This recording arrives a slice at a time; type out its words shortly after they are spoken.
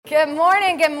Good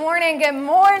morning, good morning, good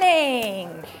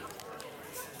morning.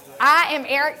 I am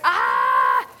Eric.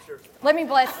 Let me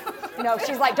bless. No,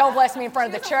 she's like, don't bless me in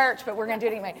front of the church, but we're going to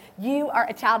do it anyway. You are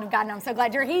a child of God, and I'm so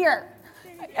glad you're here.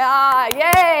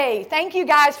 Yay. Thank you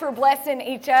guys for blessing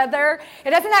each other.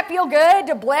 Doesn't that feel good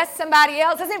to bless somebody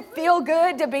else? Doesn't it feel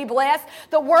good to be blessed?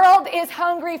 The world is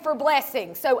hungry for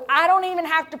blessing. So I don't even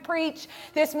have to preach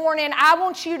this morning. I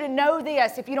want you to know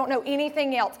this, if you don't know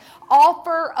anything else.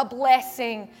 Offer a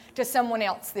blessing to someone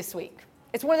else this week.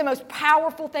 It's one of the most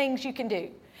powerful things you can do.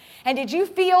 And did you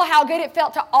feel how good it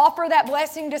felt to offer that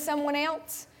blessing to someone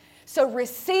else? So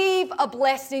receive a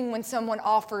blessing when someone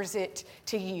offers it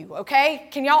to you, okay?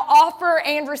 Can y'all offer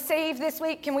and receive this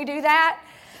week? Can we do that?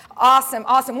 Awesome,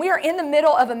 awesome. We are in the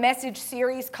middle of a message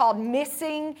series called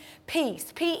Missing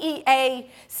Peace,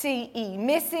 P-E-A-C-E,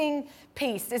 Missing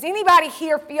Peace. Does anybody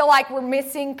here feel like we're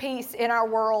missing peace in our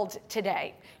world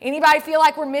today? Anybody feel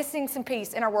like we're missing some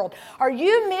peace in our world? Are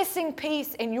you missing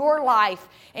peace in your life,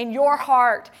 in your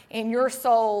heart, in your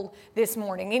soul this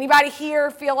morning? Anybody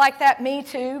here feel like that? Me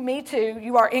too, me too.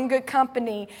 You are in good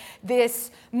company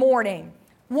this morning.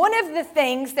 One of the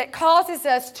things that causes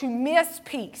us to miss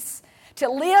peace, to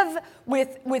live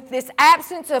with this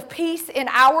absence of peace in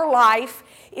our life,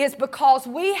 is because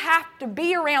we have to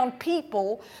be around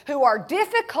people who are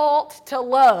difficult to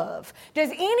love. Does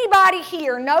anybody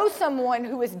here know someone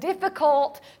who is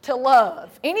difficult to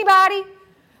love? Anybody?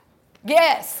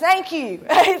 Yes, thank you.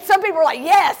 Some people are like,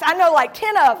 yes, I know like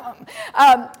 10 of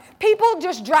them. People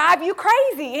just drive you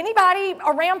crazy. Anybody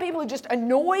around people who just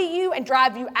annoy you and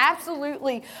drive you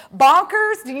absolutely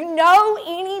bonkers? Do you know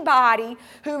anybody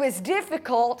who is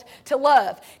difficult to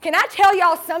love? Can I tell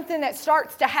y'all something that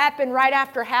starts to happen right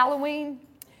after Halloween?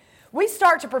 We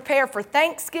start to prepare for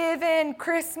Thanksgiving,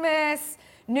 Christmas,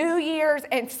 New Year's,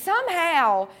 and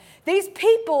somehow these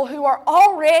people who are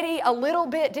already a little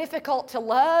bit difficult to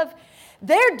love,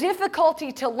 their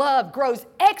difficulty to love grows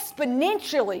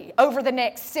exponentially over the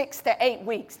next 6 to 8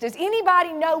 weeks. Does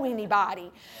anybody know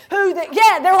anybody they're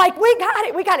like, we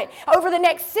got it. Over the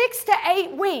next 6 to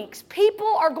 8 weeks,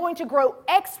 people are going to grow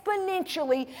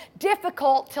exponentially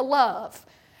difficult to love.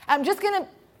 I'm just going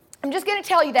to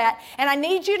tell you that, and I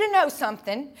need you to know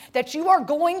something, that you are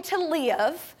going to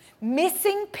live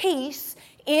missing peace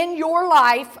in your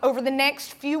life over the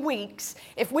next few weeks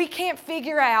if we can't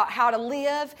figure out how to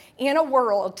live in a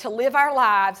world, to live our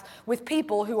lives with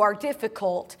people who are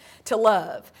difficult to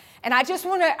love. And I just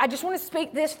want to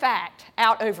speak this fact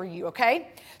out over you, okay?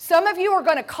 Some of you are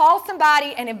going to call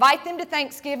somebody and invite them to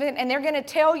Thanksgiving, and they're going to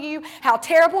tell you how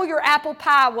terrible your apple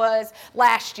pie was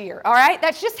last year, all right?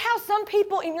 That's just how some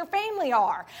people in your family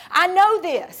are. I know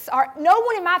this. No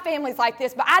one in my family is like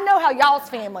this, but I know how y'all's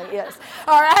family is,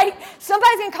 all right?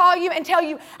 Somebody's going to call you and tell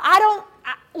you,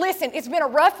 listen, it's been a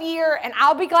rough year, and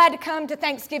I'll be glad to come to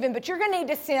Thanksgiving, but you're going to need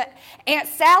to send Aunt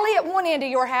Sally at one end of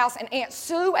your house and Aunt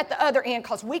Sue at the other end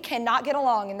because we cannot get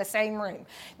along in the same room.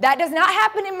 That does not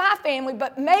happen in my family,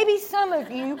 but maybe some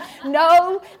of you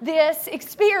know this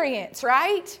experience,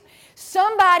 right?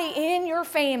 Somebody in your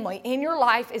family, in your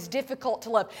life, is difficult to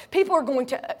love. People are going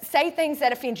to say things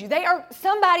that offend you.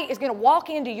 Somebody is going to walk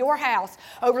into your house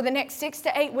over the next 6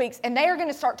 to 8 weeks, and they are going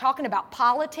to start talking about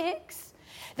politics.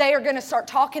 They are going to start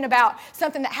talking about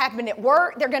something that happened at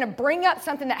work. They're going to bring up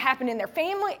something that happened in your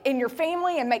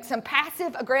family, and make some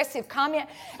passive-aggressive comment.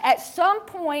 At some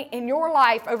point in your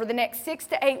life over the next 6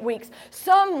 to 8 weeks,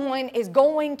 someone is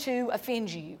going to offend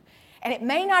you. And it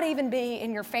may not even be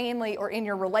in your family or in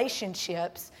your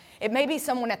relationships. It may be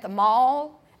someone at the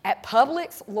mall, at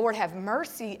Publix. Lord have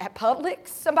mercy, at Publix,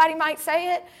 somebody might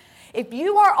say it. If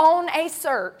you are on a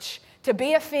search to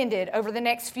be offended over the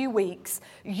next few weeks,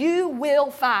 you will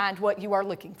find what you are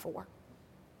looking for.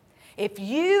 If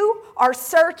you are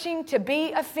searching to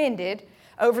be offended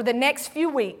over the next few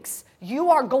weeks, you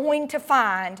are going to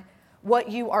find what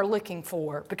you are looking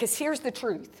for. Because here's the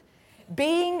truth.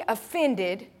 Being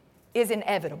offended is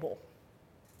inevitable.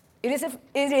 It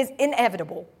is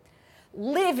inevitable.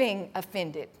 Living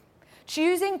offended,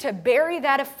 choosing to bury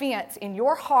that offense in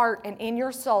your heart and in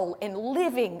your soul and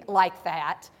living like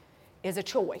that, is a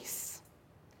choice.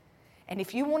 And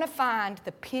if you want to find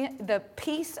the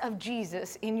peace of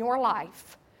Jesus in your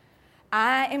life,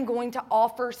 I am going to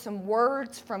offer some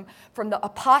words from the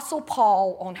Apostle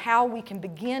Paul on how we can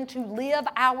begin to live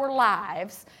our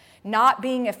lives not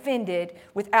being offended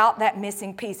without that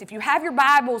missing piece. If you have your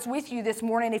Bibles with you this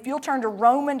morning, if you'll turn to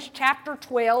Romans chapter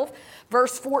 12,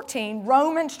 verse 14.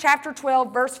 Romans chapter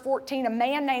 12, verse 14, a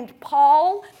man named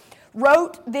Paul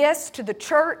wrote this to the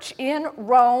church in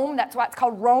Rome. That's why it's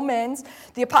called Romans.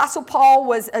 The Apostle Paul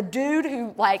was a dude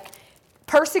who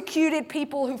persecuted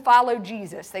people who followed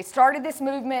Jesus. They started this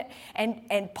movement,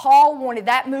 and Paul wanted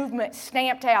that movement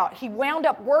stamped out. He wound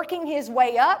up working his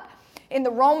way up in the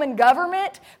Roman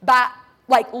government by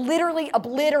literally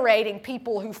obliterating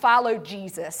people who followed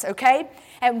Jesus, okay?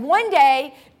 And one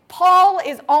day, Paul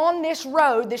is on this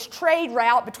road, this trade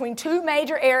route between two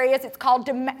major areas. It's called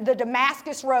the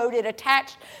Damascus Road. It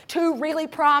attached two really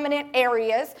prominent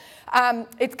areas.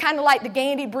 It's kind of like the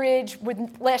Gandy Bridge with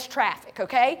less traffic,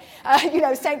 okay?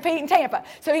 St. Pete and Tampa.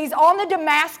 So he's on the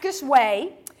Damascus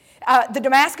Way, the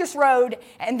Damascus Road,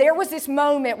 and there was this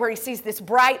moment where he sees this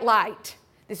bright light,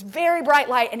 this very bright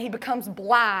light, and he becomes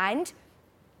blind.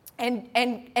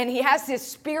 And he has this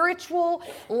spiritual,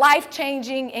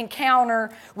 life-changing encounter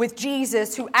with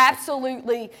Jesus who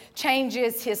absolutely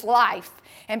changes his life.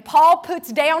 And Paul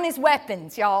puts down his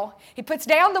weapons, y'all. He puts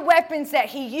down the weapons that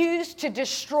he used to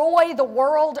destroy the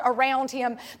world around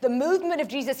him, the movement of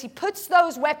Jesus. He puts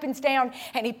those weapons down,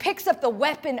 and he picks up the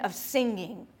weapon of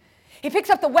singing. He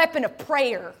picks up the weapon of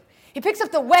prayer. He picks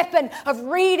up the weapon of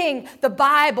reading the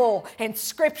Bible and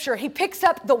Scripture. He picks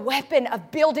up the weapon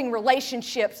of building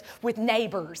relationships with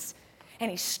neighbors.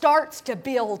 And he starts to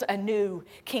build a new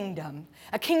kingdom.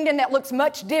 A kingdom that looks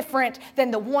much different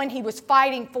than the one he was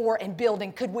fighting for and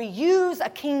building. Could we use a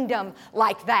kingdom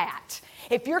like that?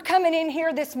 If you're coming in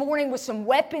here this morning with some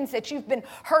weapons that you've been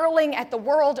hurling at the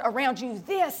world around you,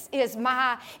 this is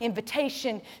my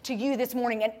invitation to you this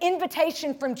morning. An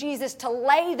invitation from Jesus to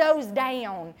lay those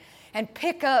down and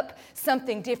pick up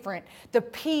something different. The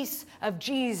peace of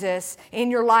Jesus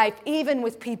in your life, even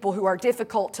with people who are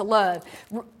difficult to love.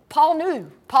 Paul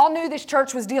knew this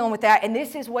church was dealing with that, and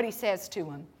this is what he says to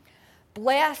them.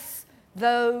 Bless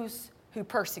those who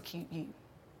persecute you.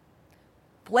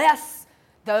 Bless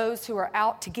those who are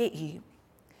out to get you.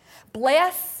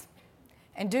 Bless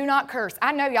and do not curse.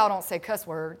 I know y'all don't say cuss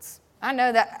words. I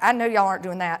know y'all aren't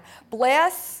doing that.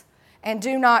 Bless and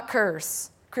do not curse.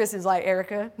 Chris is like,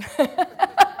 Erica.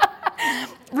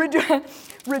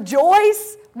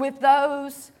 Rejoice with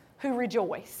those who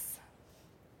rejoice.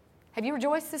 Have you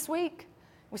rejoiced this week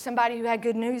with somebody who had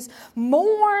good news?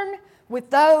 Mourn with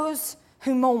those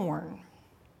who mourn.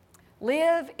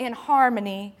 Live in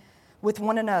harmony with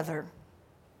one another.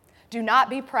 Do not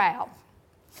be proud,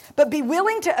 but be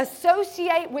willing to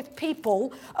associate with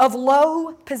people of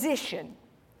low position.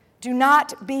 Do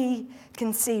not be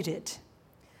conceited.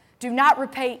 Do not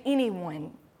repay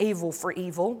anyone evil for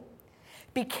evil.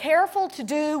 Be careful to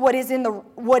do what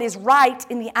is right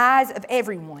in the eyes of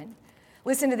everyone.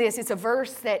 Listen to this. It's a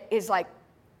verse that is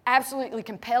absolutely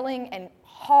compelling and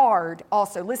hard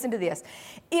also. Listen to this.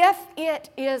 If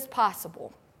it is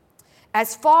possible,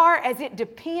 as far as it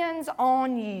depends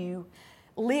on you,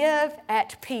 live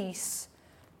at peace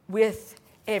with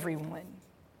everyone.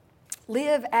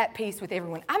 Live at peace with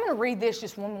everyone. I'm going to read this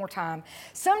just one more time.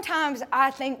 Sometimes I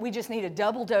think we just need a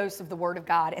double dose of the Word of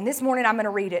God. And this morning I'm going to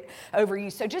read it over you.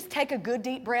 So just take a good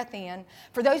deep breath in.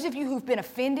 For those of you who've been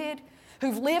offended,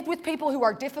 who've lived with people who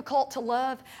are difficult to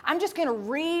love, I'm just going to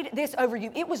read this over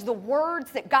you. It was the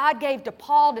words that God gave to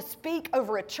Paul to speak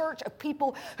over a church of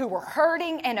people who were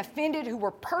hurting and offended, who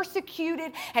were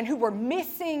persecuted, and who were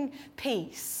missing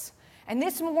peace. And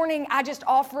this morning, I just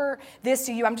offer this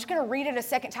to you. I'm just going to read it a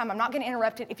second time. I'm not going to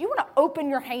interrupt it. If you want to open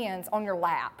your hands on your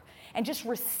lap and just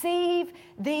receive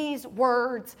these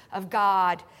words of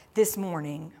God this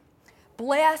morning.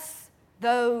 Bless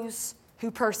those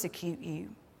who persecute you.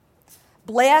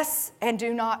 Bless and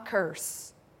do not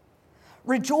curse.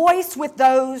 Rejoice with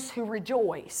those who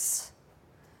rejoice.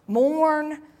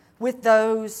 Mourn with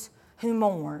those who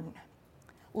mourn.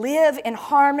 Live in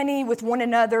harmony with one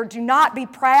another. Do not be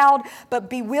proud, but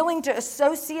be willing to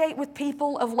associate with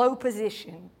people of low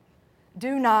position.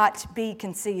 Do not be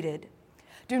conceited.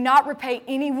 Do not repay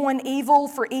anyone evil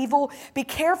for evil. Be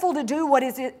careful to do what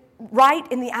is right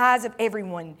in the eyes of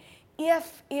everyone,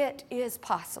 if it is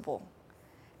possible.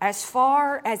 As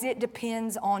far as it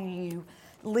depends on you,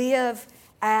 live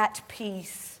at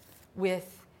peace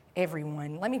with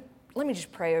everyone. Let me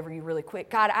just pray over you really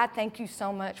quick. God, I thank you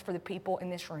so much for the people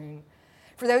in this room,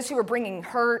 for those who are bringing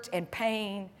hurt and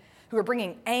pain, who are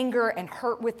bringing anger and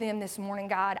hurt with them this morning,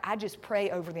 God. I just pray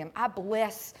over them. I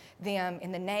bless them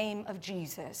in the name of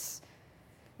Jesus.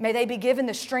 May they be given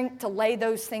the strength to lay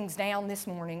those things down this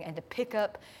morning and to pick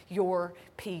up your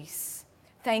peace.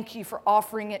 Thank you for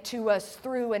offering it to us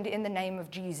through and in the name of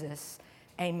Jesus.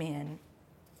 Amen.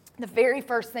 The very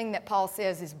first thing that Paul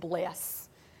says is bless.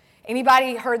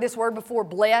 Anybody heard this word before,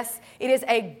 bless? It is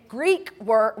a Greek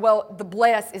word. Well, the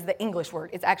bless is the English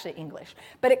word. It's actually English.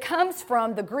 But it comes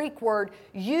from the Greek word,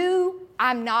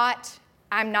 I'm not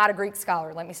I'm not a Greek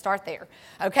scholar. Let me start there.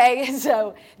 Okay?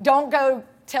 So don't go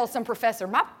tell some professor.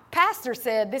 My pastor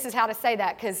said this is how to say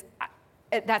that because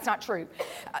that's not true.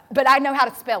 But I know how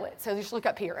to spell it. So just look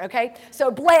up here. Okay?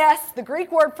 So bless, the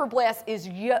Greek word for bless is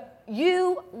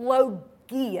eulogian.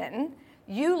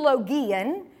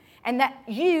 Eulogian. And that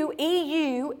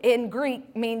EU in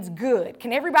Greek means good.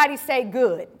 Can everybody say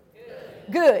good?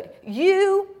 Good.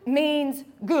 You means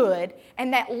good.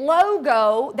 And that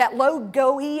logoian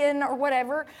or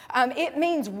whatever, it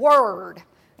means word.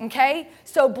 Okay?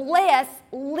 So bless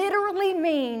literally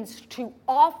means to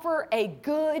offer a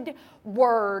good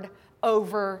word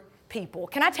over people.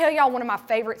 Can I tell y'all one of my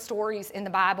favorite stories in the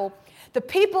Bible? The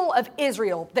people of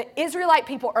Israel, the Israelite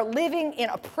people, are living in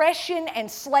oppression and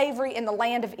slavery in the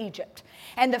land of Egypt.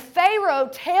 And the Pharaoh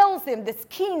tells them, this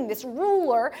king, this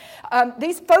ruler,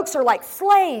 these folks are like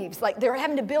slaves. Like they're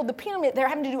having to build the pyramid. They're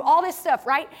having to do all this stuff,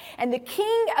 right? And the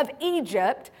king of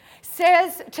Egypt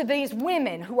says to these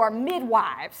women who are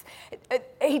midwives,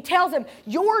 he tells them,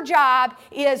 your job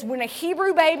is when a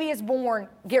Hebrew baby is born,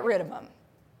 get rid of them.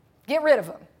 Get rid of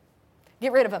them.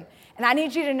 Get rid of them. And I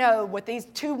need you to know what these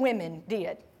two women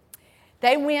did.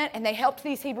 They went and they helped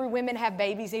these Hebrew women have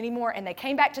babies anymore, and they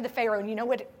came back to the Pharaoh, and you know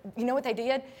what they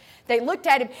did? They looked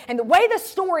at him, and the way the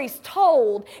story's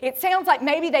told, it sounds like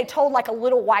maybe they told like a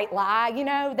little white lie, you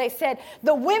know? They said,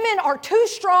 the women are too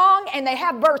strong, and they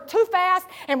have birth too fast,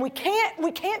 and we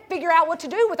can't figure out what to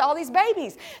do with all these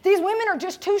babies. These women are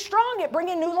just too strong at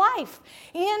bringing new life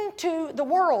into the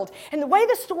world. And the way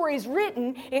the story's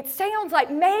written, it sounds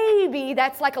like maybe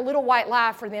that's like a little white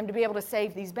lie for them to be able to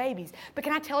save these babies. But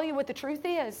can I tell you what the truth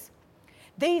is?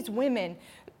 These women,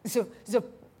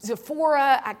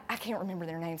 Zephora, I can't remember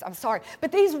their names, I'm sorry.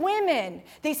 But these women,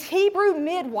 these Hebrew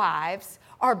midwives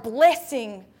are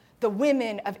blessing the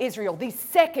women of Israel, these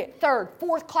second, third,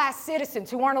 fourth class citizens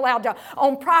who aren't allowed to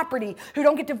own property, who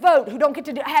don't get to vote, who don't get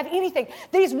to have anything.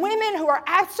 These women who are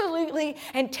absolutely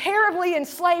and terribly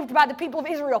enslaved by the people of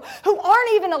Israel, who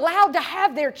aren't even allowed to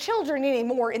have their children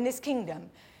anymore in this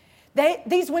kingdom.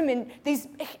 These women, these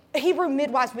Hebrew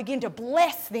midwives begin to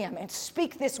bless them and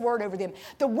speak this word over them.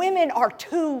 The women are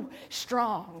too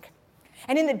strong.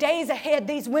 And in the days ahead,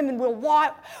 these women will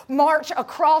march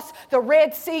across the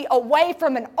Red Sea away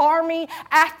from an army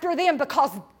after them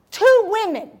because two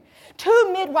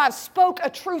midwives spoke a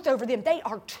truth over them. They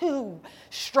are too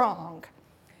strong.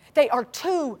 They are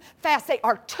too fast. They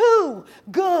are too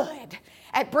good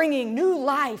at bringing new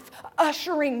life,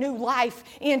 ushering new life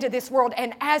into this world.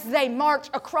 And as they march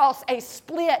across a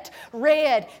split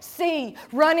Red Sea,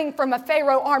 running from a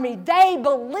Pharaoh army, they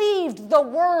believed the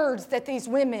words that these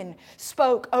women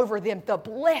spoke over them, the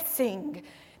blessing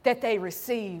that they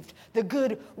received, the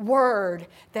good word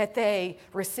that they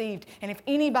received. And if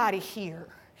anybody here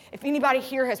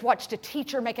has watched a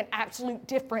teacher make an absolute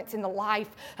difference in the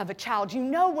life of a child, you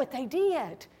know what they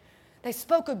did. They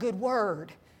spoke a good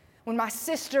word. When my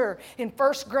sister in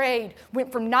first grade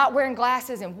went from not wearing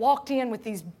glasses and walked in with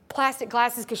these plastic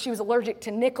glasses because she was allergic to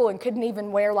nickel and couldn't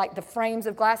even wear like the frames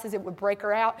of glasses, it would break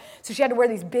her out. So she had to wear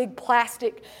these big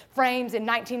plastic frames in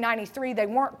 1993. They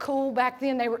weren't cool back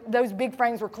then. Those big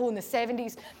frames were cool in the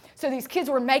 70s. So these kids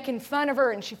were making fun of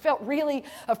her, and she felt really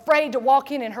afraid to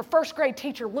walk in, and her first grade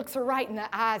teacher looks her right in the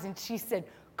eyes, and she said,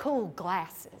 "Cool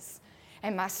glasses."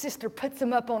 And my sister puts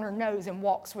them up on her nose and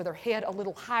walks with her head a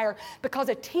little higher because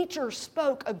a teacher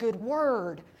spoke a good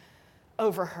word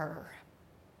over her.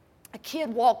 A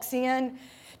kid walks in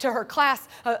to her class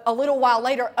a little while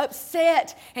later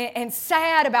upset and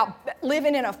sad about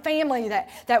living in a family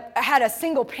that had a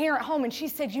single parent home. And she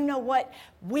said, "You know what?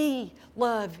 We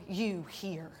love you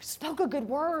here." Spoke a good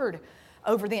word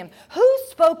over them. Who's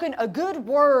spoken a good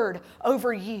word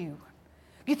over you?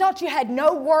 You thought you had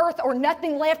no worth or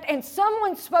nothing left, and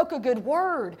someone spoke a good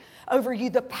word over you.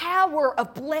 The power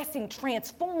of blessing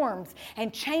transforms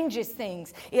and changes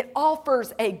things. It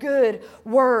offers a good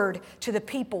word to the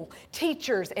people.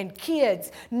 Teachers and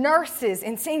kids, nurses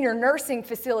in senior nursing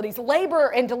facilities, labor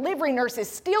and delivery nurses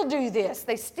still do this.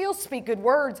 They still speak good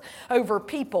words over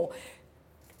people.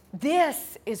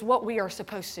 This is what we are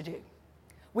supposed to do.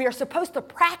 We are supposed to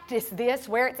practice this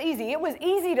where it's easy. It was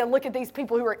easy to look at these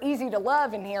people who are easy to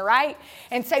love in here, right?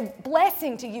 And say,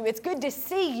 blessing to you. It's good to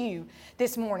see you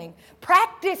this morning.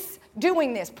 Practice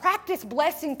doing this. Practice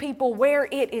blessing people where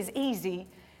it is easy.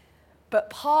 But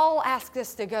Paul asks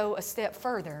us to go a step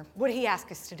further. What did he ask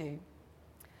us to do?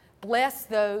 Bless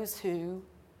those who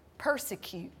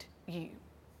persecute you.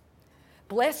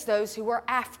 Bless those who are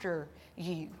after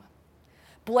you.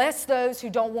 Bless those who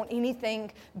don't want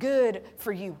anything good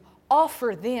for you.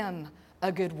 Offer them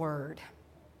a good word.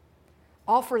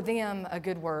 Offer them a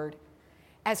good word.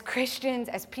 As Christians,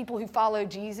 as people who follow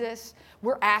Jesus,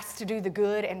 we're asked to do the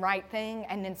good and right thing,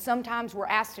 and then sometimes we're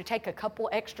asked to take a couple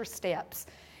extra steps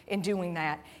in doing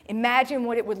that. Imagine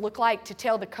what it would look like to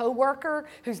tell the coworker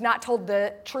who's not told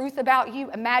the truth about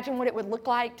you. Imagine what it would look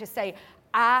like to say,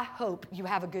 I hope you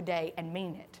have a good day, and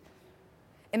mean it.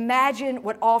 Imagine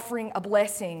what offering a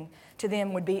blessing to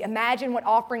them would be. Imagine what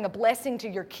offering a blessing to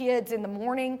your kids in the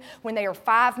morning when they are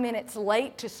 5 minutes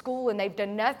late to school and they've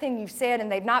done nothing you've said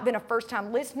and they've not been a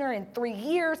first-time listener in 3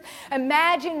 years.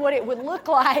 Imagine what it would look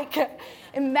like.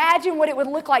 Imagine what it would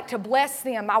look like to bless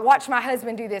them. I watch my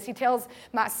husband do this. He tells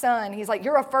my son, he's like,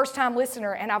 you're a first-time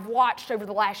listener, and I've watched over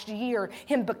the last year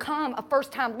him become a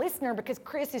first-time listener because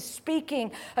Chris is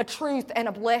speaking a truth and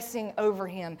a blessing over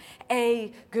him.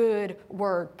 A good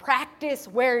word. Practice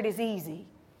where it is easy.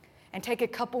 And take a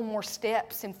couple more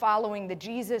steps in following the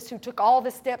Jesus who took all the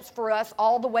steps for us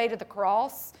all the way to the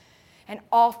cross, and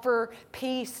offer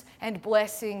peace and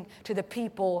blessing to the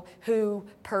people who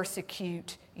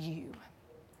persecute you.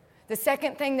 The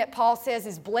second thing that Paul says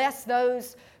is bless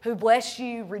those who bless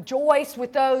you, rejoice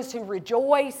with those who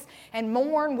rejoice, and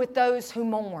mourn with those who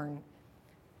mourn.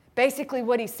 Basically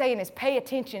what he's saying is pay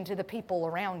attention to the people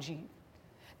around you.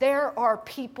 There are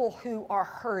people who are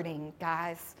hurting,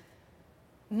 guys.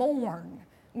 Mourn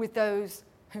with those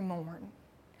who mourn.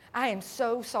 I am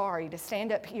so sorry to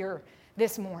stand up here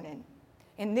this morning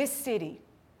in this city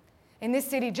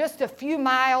just a few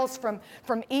miles from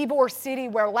Ybor City,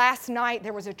 where last night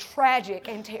there was a tragic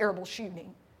and terrible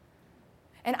shooting.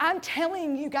 And I'm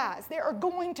telling you guys, there are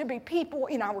going to be people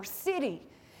in our city,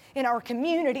 in our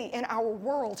community, in our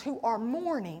world who are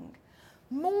mourning.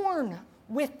 Mourn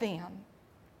with them.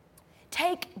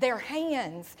 Take their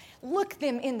hands, look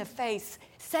them in the face,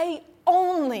 say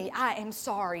only, I am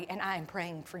sorry and I am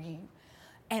praying for you,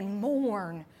 and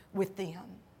mourn with them.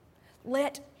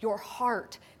 Let your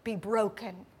heart be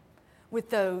broken with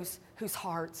those whose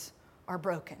hearts are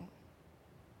broken.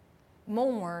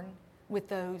 Mourn with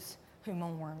those who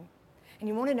mourn. And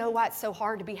you want to know why it's so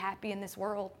hard to be happy in this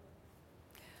world?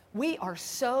 We are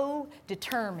so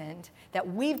determined that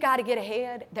we've got to get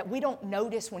ahead that we don't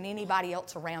notice when anybody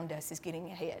else around us is getting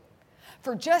ahead.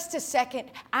 For just a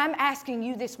second, I'm asking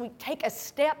you this week, take a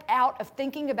step out of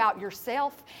thinking about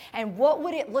yourself and what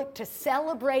would it look to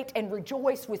celebrate and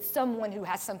rejoice with someone who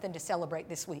has something to celebrate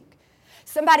this week.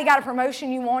 Somebody got a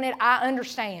promotion you wanted, I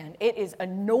understand. It is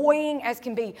annoying as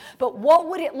can be, but what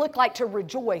would it look like to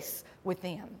rejoice with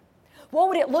them? What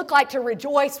would it look like to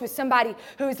rejoice with somebody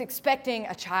who is expecting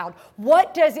a child?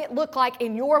 What does it look like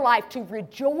in your life to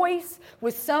rejoice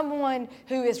with someone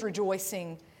who is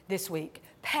rejoicing this week?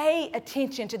 Pay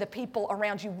attention to the people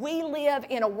around you. We live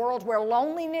in a world where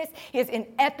loneliness is an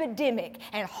epidemic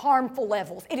and harmful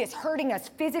levels. It is hurting us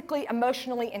physically,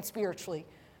 emotionally, and spiritually.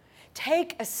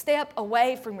 Take a step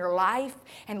away from your life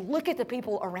and look at the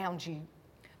people around you.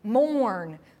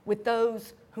 Mourn with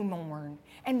those who mourn,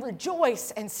 and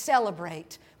rejoice and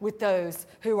celebrate with those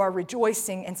who are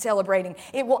rejoicing and celebrating.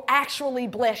 It will actually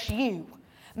bless you.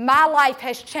 My life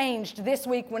has changed this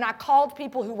week when I called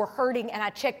people who were hurting and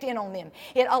I checked in on them.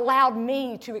 It allowed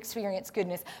me to experience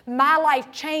goodness. My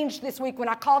life changed this week when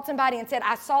I called somebody and said,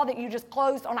 I saw that you just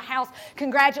closed on a house.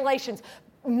 Congratulations.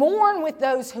 Mourn with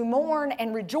those who mourn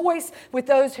and rejoice with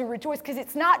those who rejoice, because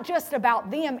it's not just about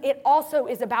them. It also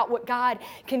is about what God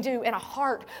can do in a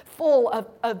heart full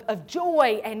of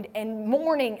joy and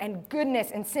mourning and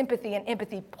goodness and sympathy and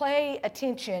empathy. Pay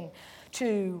attention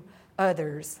to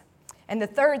others. And the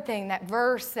third thing, that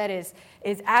verse that is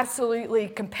absolutely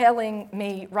compelling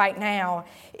me right now,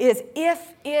 is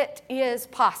if it is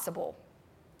possible,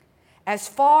 as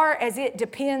far as it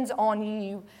depends on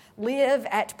you, live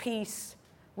at peace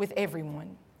with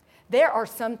everyone. There are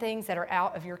some things that are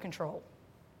out of your control.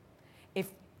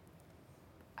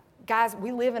 Guys,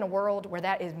 we live in a world where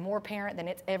that is more apparent than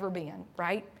it's ever been,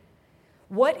 right?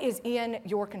 What is in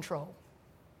your control?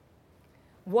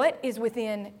 What is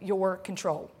within your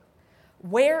control?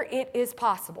 Where it is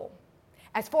possible,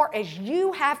 as far as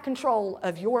you have control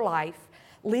of your life,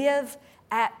 live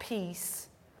at peace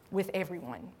with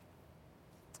everyone.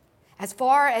 As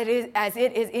far as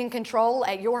it is in control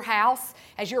at your house,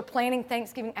 as you're planning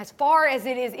Thanksgiving, as far as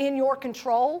it is in your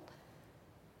control,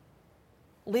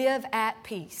 live at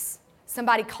peace.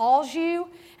 Somebody calls you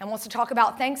and wants to talk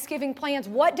about Thanksgiving plans.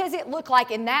 What does it look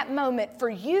like in that moment for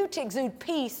you to exude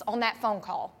peace on that phone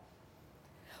call?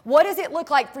 What does it look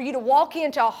like for you to walk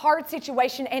into a hard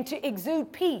situation and to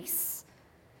exude peace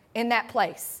in that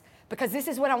place? Because this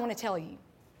is what I want to tell you.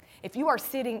 If you are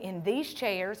sitting in these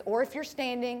chairs, or if you're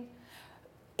standing,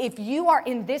 if you are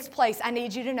in this place, I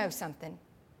need you to know something.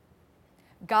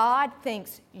 God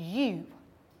thinks you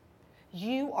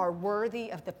You are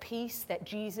worthy of the peace that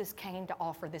Jesus came to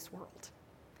offer this world.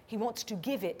 He wants to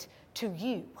give it to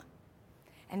you.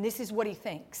 And this is what he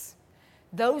thinks.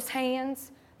 Those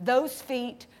hands, those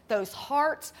feet, those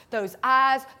hearts, those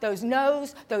eyes, those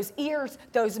nose, those ears,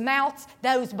 those mouths,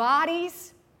 those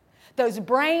bodies, those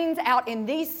brains out in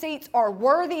these seats are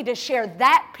worthy to share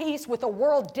that peace with a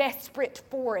world desperate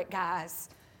for it, guys.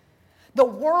 The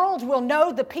world will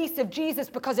know the peace of Jesus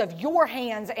because of your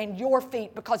hands and your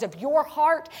feet, because of your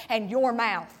heart and your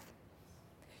mouth.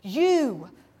 You,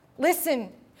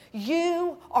 listen,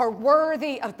 you are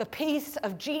worthy of the peace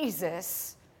of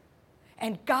Jesus,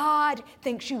 and God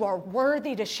thinks you are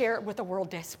worthy to share it with a world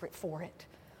desperate for it.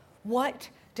 What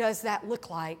does that look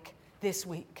like this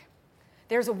week?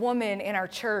 There's a woman in our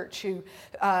church who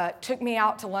took me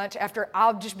out to lunch after,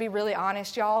 I'll just be really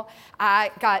honest, y'all.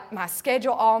 I got my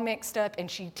schedule all mixed up,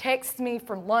 and she texts me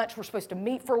from lunch. We're supposed to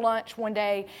meet for lunch one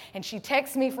day, and she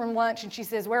texts me from lunch, and she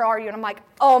says, "Where are you?" And I'm like,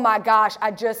 "Oh my gosh,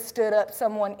 I just stood up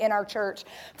someone in our church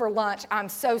for lunch. I'm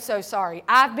so, so sorry.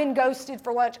 I've been ghosted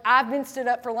for lunch. I've been stood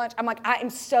up for lunch." I'm like, "I am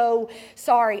so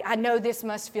sorry. I know this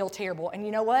must feel terrible." And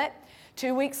you know what?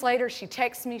 2 weeks later, she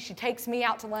texts me. She takes me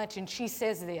out to lunch, and she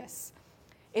says this: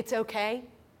 "It's okay.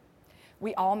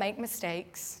 We all make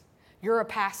mistakes. You're a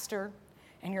pastor,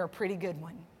 and you're a pretty good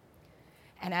one.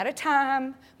 And at a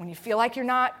time when you feel like you're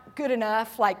not good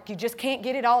enough, like you just can't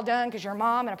get it all done because you're a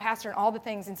mom and a pastor and all the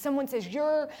things, and someone says,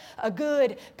 'You're a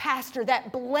good pastor,'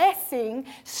 that blessing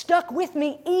stuck with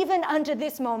me even unto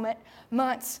this moment,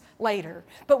 months later.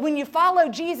 But when you follow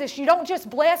Jesus, you don't just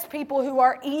bless people who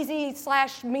are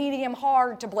easy/medium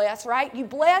hard to bless, right? You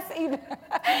bless even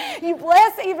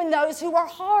those who are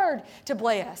hard to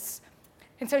bless."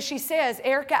 And so she says,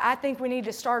 "Erica, I think we need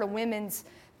to start a women's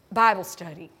Bible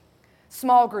study,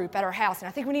 small group at our house. And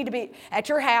I think we need to be at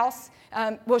your house."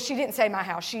 Well, she didn't say my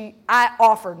house. I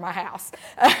offered my house.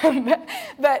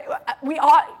 But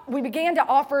we began to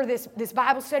offer this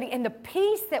Bible study, and the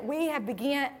peace that we have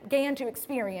began to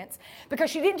experience, because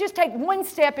she didn't just take one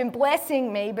step in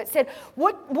blessing me, but said,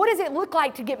 what does it look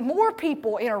like to get more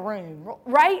people in a room,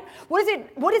 right? What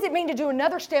does it mean to do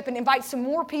another step and invite some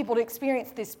more people to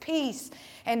experience this peace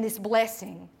and this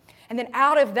blessing? And then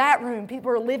out of that room, people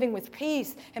are living with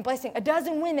peace and blessing.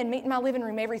 12 women meet in my living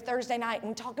room every Thursday night, and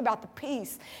we talk about the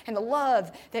peace and the love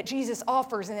that Jesus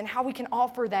offers, and then how we can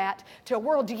offer that to a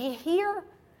world. Do you hear?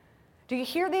 Do you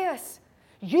hear this?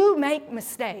 You make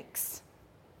mistakes.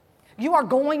 You are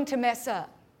going to mess up.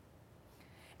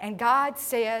 And God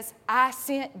says, "I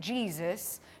sent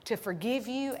Jesus to forgive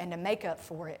you and to make up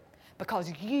for it,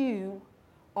 because you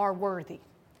are worthy."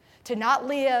 To not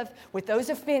live with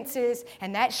those offenses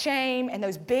and that shame and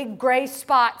those big gray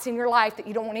spots in your life that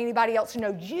you don't want anybody else to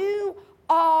know. You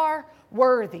are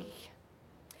worthy.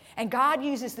 And God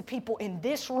uses the people in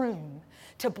this room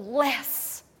to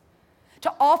bless,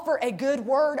 to offer a good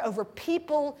word over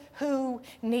people who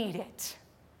need it.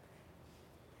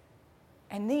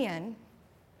 And then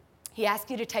He asks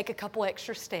you to take a couple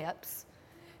extra steps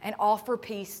and offer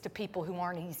peace to people who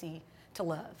aren't easy to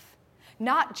love.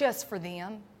 Not just for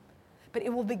them, but it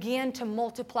will begin to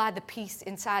multiply the peace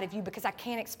inside of you, because I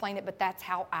can't explain it, but that's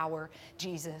how our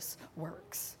Jesus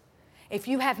works. If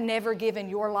you have never given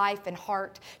your life and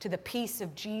heart to the peace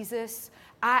of Jesus,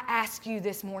 I ask you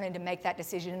this morning to make that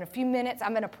decision. In a few minutes,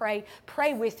 I'm going to pray.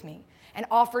 Pray with me and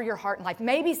offer your heart and life.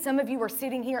 Maybe some of you are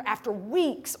sitting here after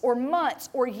weeks or months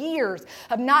or years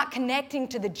of not connecting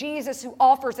to the Jesus who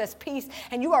offers us peace,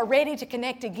 and you are ready to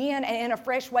connect again and in a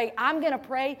fresh way. I'm going to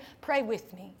pray. Pray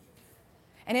with me.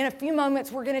 And in a few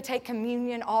moments, we're going to take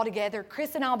communion all together.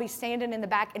 Chris and I will be standing in the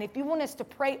back. And if you want us to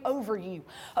pray over you,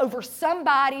 over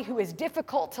somebody who is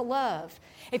difficult to love,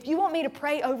 if you want me to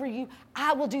pray over you,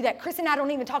 I will do that. Chris and I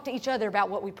don't even talk to each other about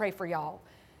what we pray for y'all.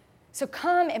 So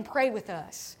come and pray with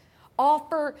us.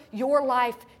 Offer your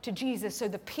life to Jesus so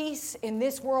the peace in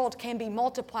this world can be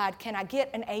multiplied. Can I get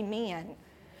an amen?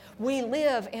 We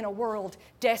live in a world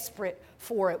desperate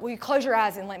for it. Will you close your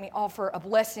eyes and let me offer a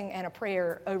blessing and a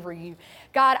prayer over you?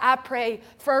 God, I pray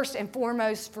first and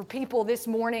foremost for people this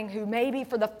morning who maybe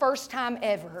for the first time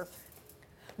ever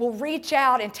will reach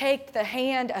out and take the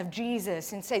hand of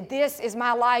Jesus and say, "This is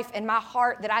my life and my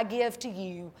heart that I give to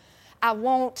you. I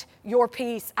want your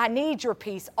peace. I need your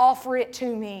peace. Offer it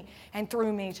to me and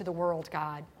through me to the world,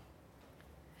 God."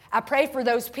 I pray for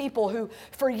those people who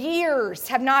for years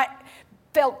have not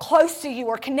felt close to you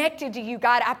or connected to you,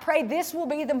 God. I pray this will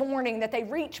be the morning that they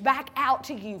reach back out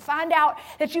to you. Find out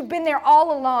that you've been there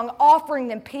all along, offering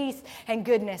them peace and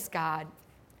goodness, God.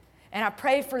 And I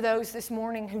pray for those this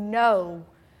morning who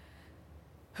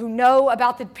know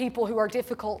about the people who are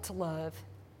difficult to love.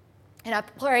 And I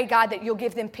pray, God, that you'll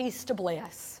give them peace to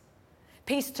bless,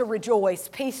 peace to rejoice,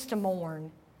 peace to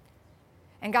mourn.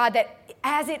 And God, that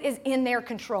as it is in their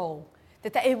control,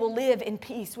 that they will live in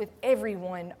peace with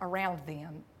everyone around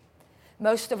them.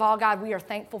 Most of all, God, we are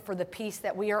thankful for the peace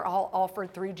that we are all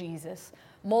offered through Jesus.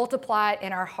 Multiply it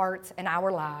in our hearts and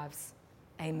our lives.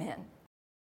 Amen.